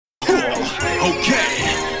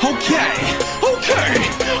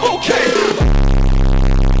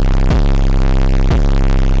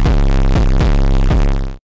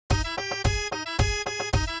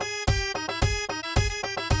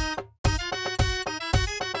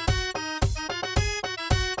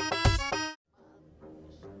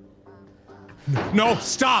No,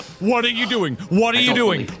 stop! What are you doing? What are you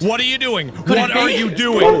doing? What are you doing? What are you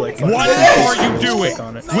doing? What are you doing?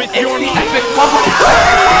 With your This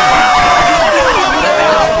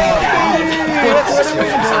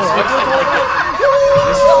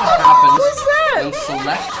is what happens when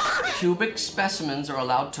select cubic specimens are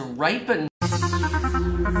allowed to ripen.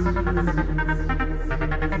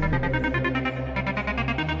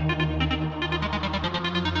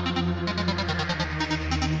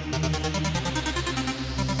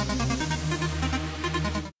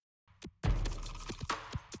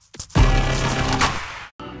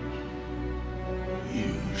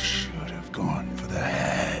 Gone for the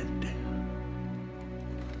head.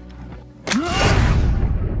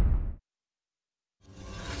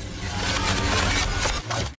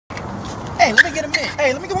 Hey, let me get a mint.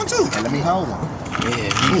 Hey, let me get one too. Hey, let me hold one.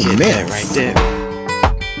 Yeah, you get that right there.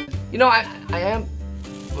 You know,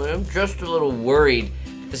 I'm just a little worried.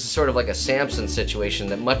 This is sort of like a Samson situation,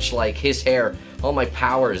 that much like his hair, all my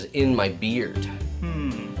power is in my beard.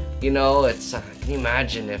 You know, it's, can you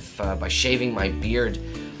imagine if by shaving my beard,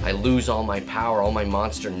 I lose all my power, all my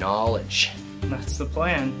monster knowledge? That's the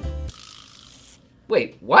plan.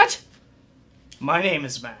 Wait, what? My name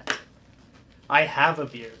is Matt. I have a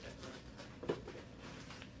beard.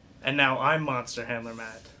 And now I'm Monster Handler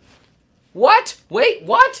Matt. What? Wait,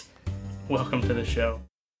 what? Welcome to the show.